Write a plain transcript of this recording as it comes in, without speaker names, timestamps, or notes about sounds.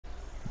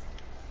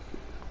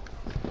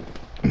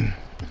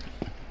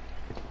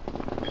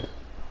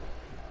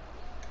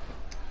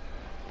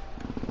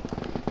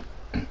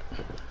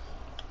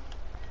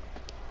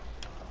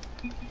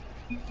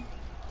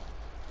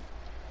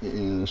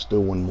There's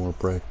still one more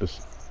practice.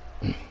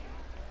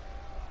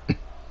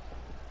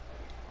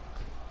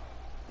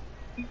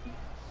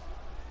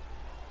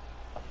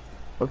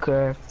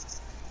 Okay.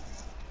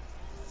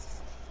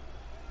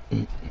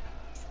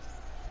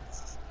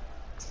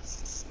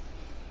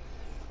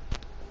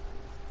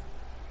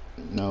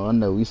 No, I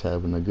know he's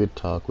having a good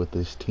talk with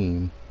his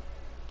team.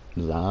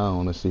 'Cause I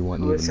honestly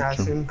wasn't even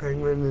Assassin,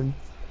 Penguin, and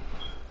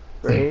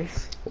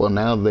Race. Well,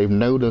 now they've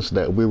noticed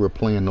that we were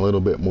playing a little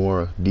bit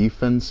more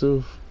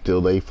defensive till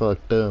they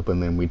fucked up,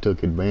 and then we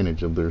took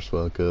advantage of their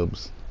fuck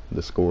ups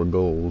to score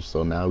goals.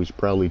 So now he's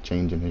probably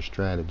changing his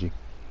strategy.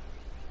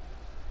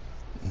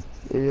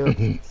 Yeah.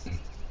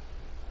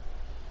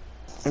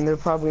 And they're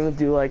probably gonna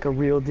do like a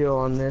real deal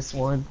on this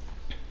one,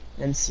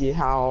 and see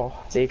how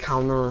they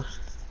counter.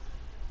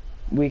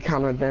 We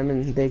counter them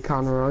and they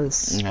counter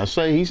us. I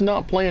say he's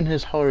not playing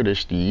his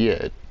hardest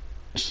yet,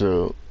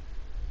 so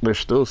there's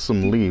still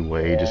some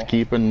leeway. Yeah. Just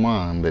keep in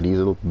mind that he's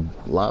a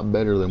lot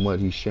better than what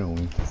he's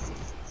showing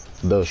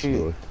thus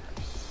far.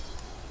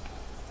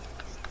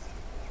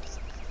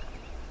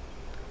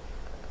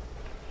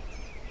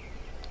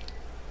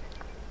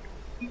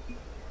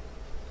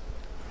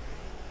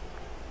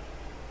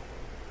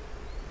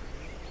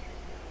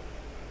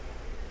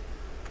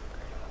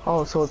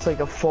 Oh, so it's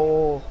like a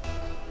full.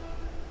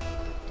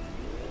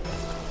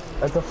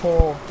 It's a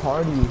full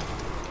party.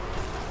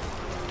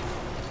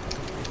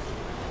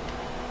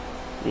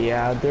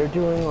 Yeah, they're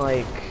doing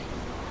like.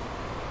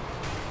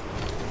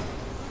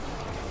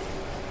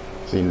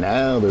 See,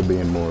 now they're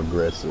being more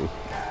aggressive.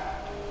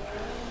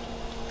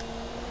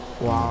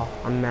 Wow,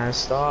 I'm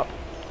messed up.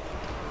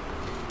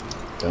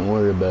 Don't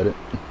worry about it.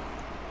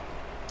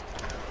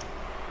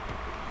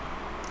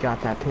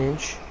 Got that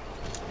pinch.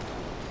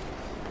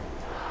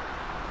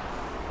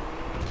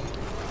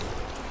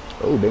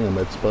 Oh damn,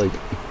 that spike.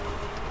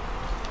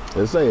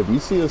 Let's say if you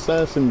see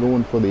Assassin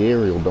going for the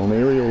aerial, don't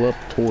aerial up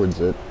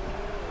towards it.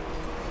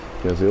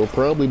 Because he'll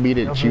probably beat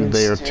it you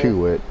there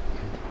to it.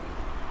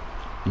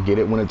 Get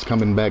it when it's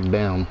coming back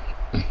down.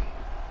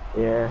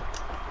 Yeah.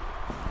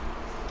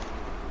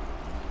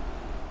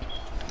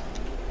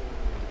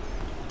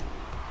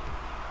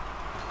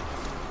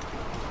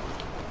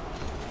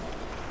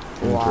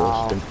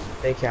 Wow.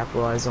 They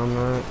capitalize on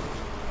that.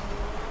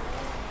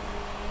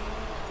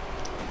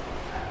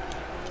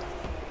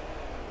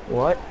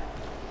 What?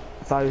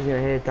 I thought he was gonna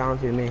hit it down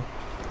to me.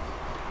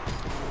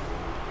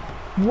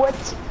 What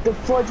the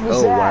fudge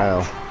was that? Oh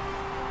wow.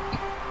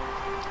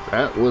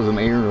 That was an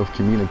error of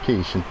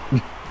communication.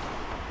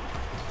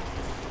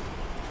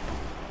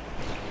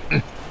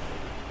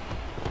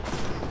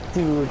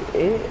 Dude,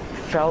 it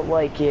felt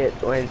like it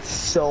went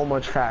so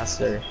much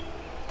faster.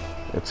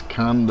 It's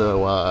kinda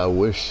why I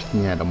wish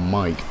he had a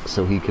mic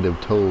so he could have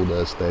told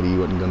us that he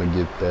wasn't gonna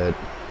get that.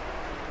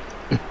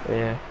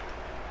 Yeah.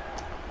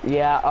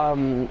 Yeah,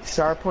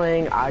 start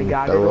playing, I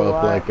got it a Throw lot.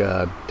 up like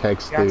a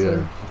text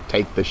the,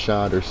 take the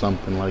shot or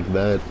something like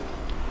that.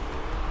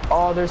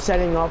 Oh, they're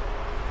setting up.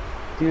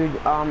 Dude,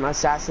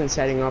 Assassin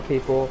setting up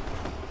people.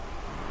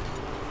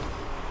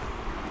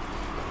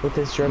 With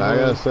his dribbling. Like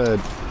I said,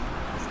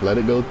 let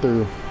it go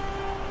through.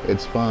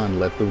 It's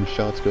fine, let the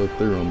shots go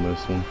through on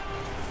this one.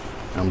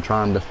 I'm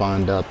trying to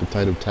find out the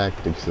type of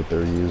tactics that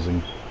they're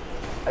using.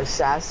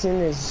 Assassin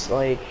is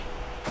like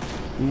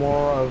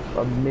more of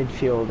a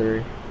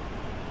midfielder.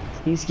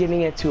 He's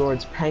getting it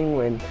towards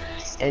Penguin,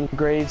 and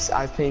Graves,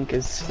 I think,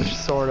 is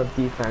sort of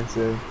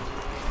defensive.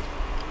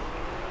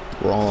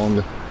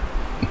 Wrong.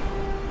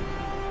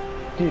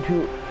 Dude,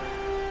 who?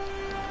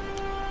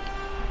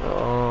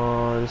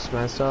 Oh, just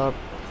messed up.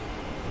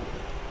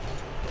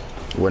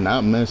 We're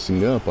not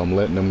messing up. I'm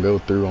letting them go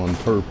through on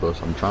purpose.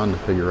 I'm trying to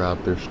figure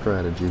out their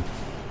strategy.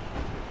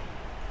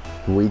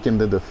 Weaken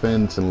the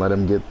defense and let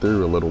them get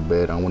through a little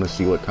bit. I want to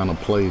see what kind of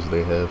plays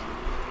they have.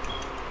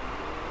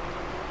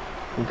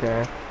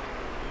 Okay.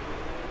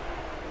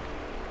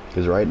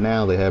 Because right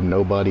now they have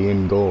nobody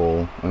in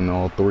goal and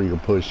all three are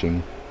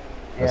pushing.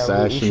 Yeah,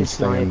 Assassin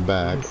staying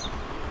back.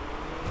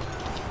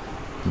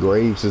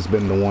 Graves has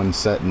been the one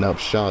setting up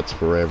shots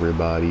for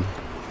everybody.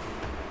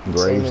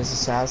 Graves, same as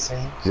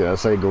Assassin. Yeah, I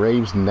say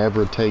Graves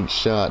never takes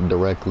shot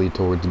directly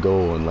towards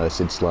goal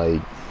unless it's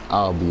like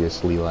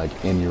obviously like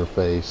in your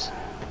face.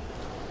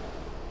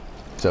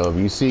 So if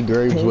you see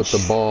Graves with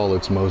the ball,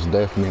 it's most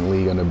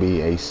definitely going to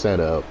be a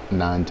setup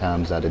 9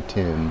 times out of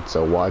 10.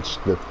 So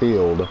watch the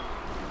field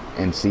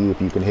and see if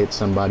you can hit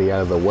somebody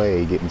out of the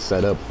way getting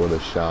set up for the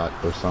shot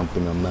or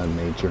something of that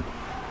nature.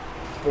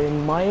 They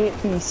might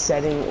be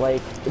setting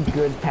like a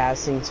good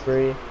passing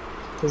spree,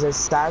 because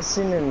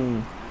Assassin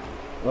and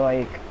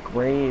like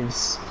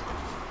Graves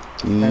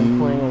have been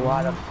playing a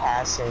lot of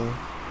passing.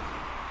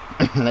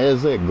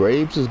 As that,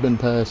 Graves has been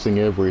passing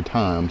every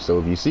time, so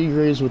if you see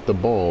Graves with the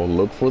ball,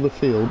 look for the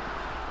field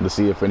to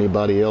see if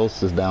anybody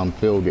else is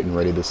downfield getting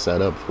ready to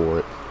set up for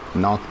it.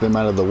 Knock them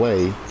out of the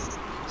way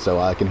so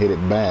I can hit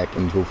it back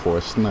and go for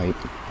a snipe.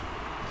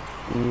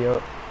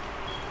 Yep.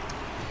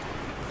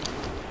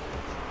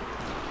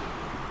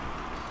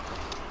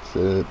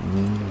 So,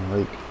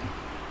 like,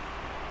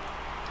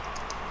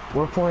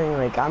 We're playing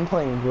like, I'm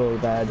playing really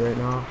bad right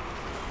now.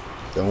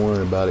 Don't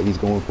worry about it. He's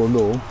going for a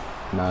goal.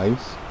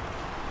 Nice.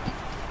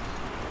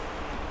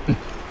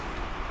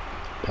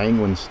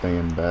 Penguins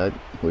staying back,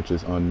 which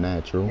is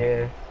unnatural.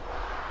 Yeah.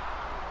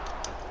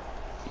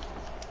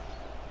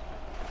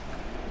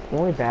 The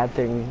only bad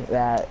thing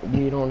that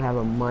we don't have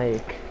a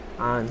mic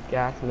on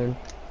Gaffman.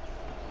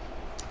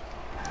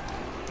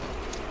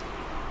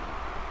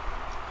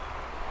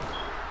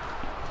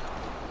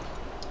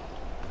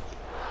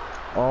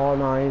 Oh,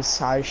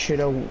 nice. I should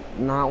have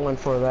not went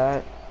for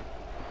that.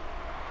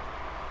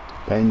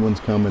 Penguins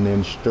coming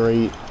in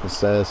straight.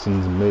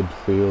 Assassins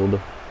midfield.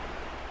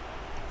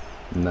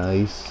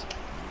 Nice.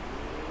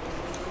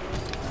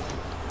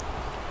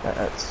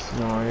 That's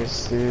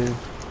nice, dude.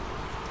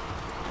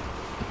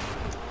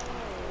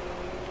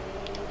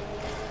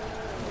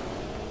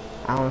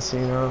 I don't see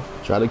no.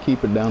 Try to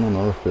keep it down on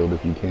our field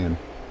if you can.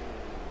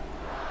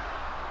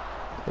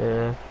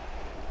 Yeah.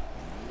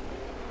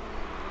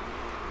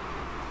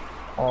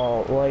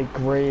 Oh, like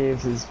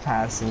Graves is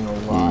passing a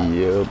lot.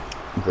 Yep.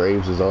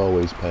 Graves is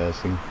always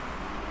passing.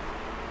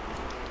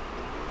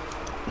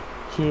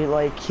 He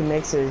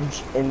makes an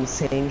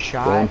insane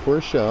shot. Going for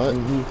a shot.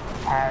 And he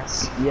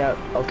yep,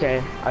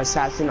 okay.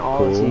 Assassin all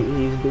Cool.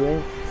 he's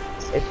doing.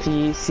 If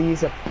he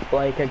sees a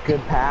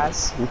good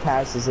pass, he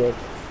passes it.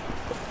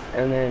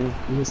 And then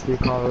he just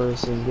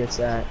recovers and gets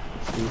that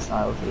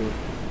freestyle feed.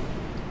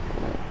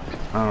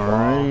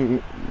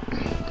 Alright.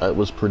 That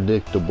was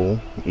predictable.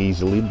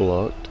 Easily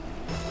blocked.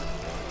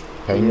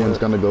 Penguin's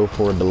gonna go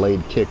for a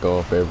delayed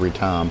kickoff every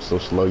time, so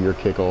slow your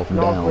kickoff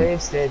down. No,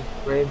 Graves did.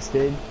 Graves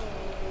did.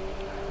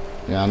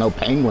 Yeah, I know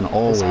Penguin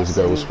always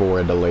goes for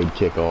a delayed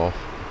kickoff.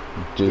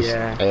 Just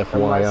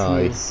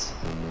FYI.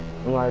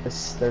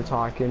 Unless they're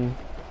talking.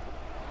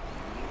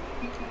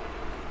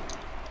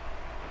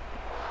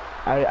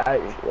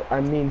 I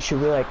mean,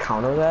 should we like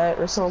counter that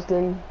or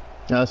something?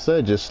 I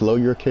said just slow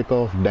your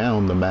kickoff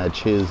down to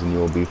match his and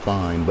you'll be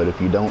fine. But if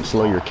you don't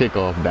slow your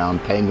kickoff down,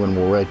 Penguin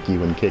will wreck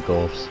you in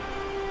kickoffs.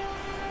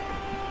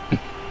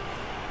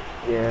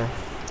 Yeah.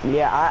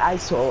 Yeah, I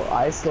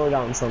slow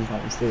down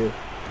sometimes too.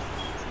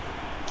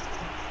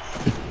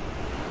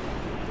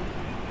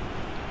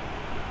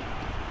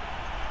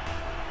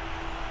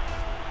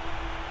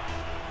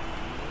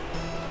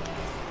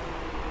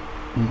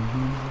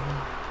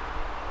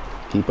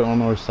 Keep it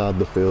on our side of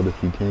the field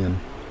if you can.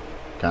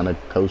 Kind of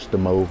coast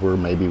them over,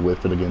 maybe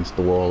whiff it against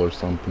the wall or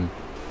something.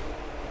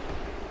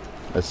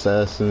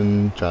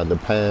 Assassin tried to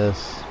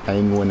pass.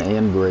 Penguin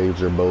and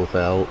Graves are both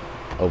out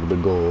of the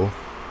goal.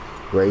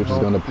 Graves is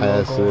going to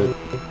pass it.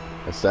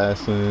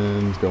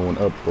 Assassin's going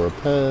up for a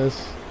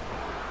pass.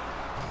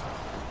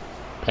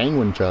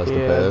 Penguin tries to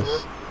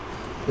pass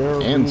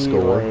and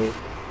score.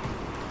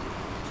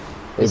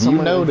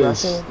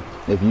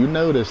 If you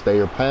notice, they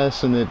are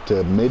passing it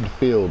to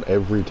midfield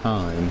every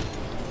time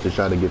to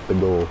try to get the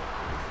goal.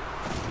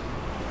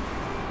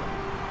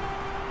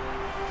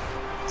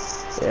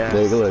 Yeah.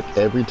 Look,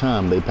 every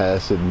time they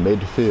pass it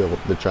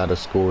midfield to try to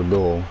score a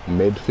goal.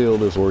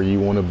 Midfield is where you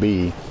want to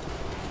be.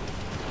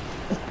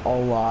 A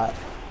lot.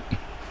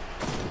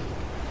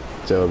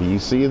 So if you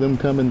see them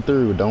coming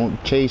through,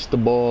 don't chase the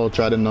ball,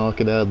 try to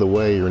knock it out of the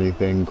way or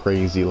anything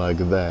crazy like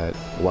that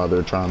while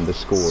they're trying to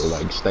score.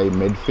 Like, stay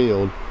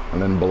midfield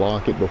and then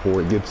block it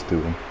before it gets to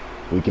them.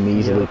 We can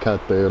easily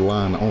cut their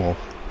line off.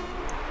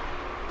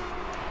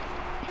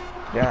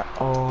 Yeah.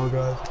 Oh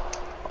god.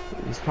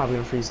 He's probably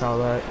gonna freestyle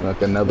that.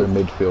 Like another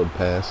midfield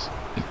pass.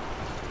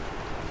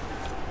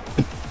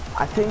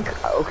 I think,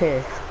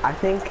 okay, I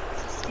think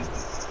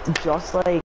just like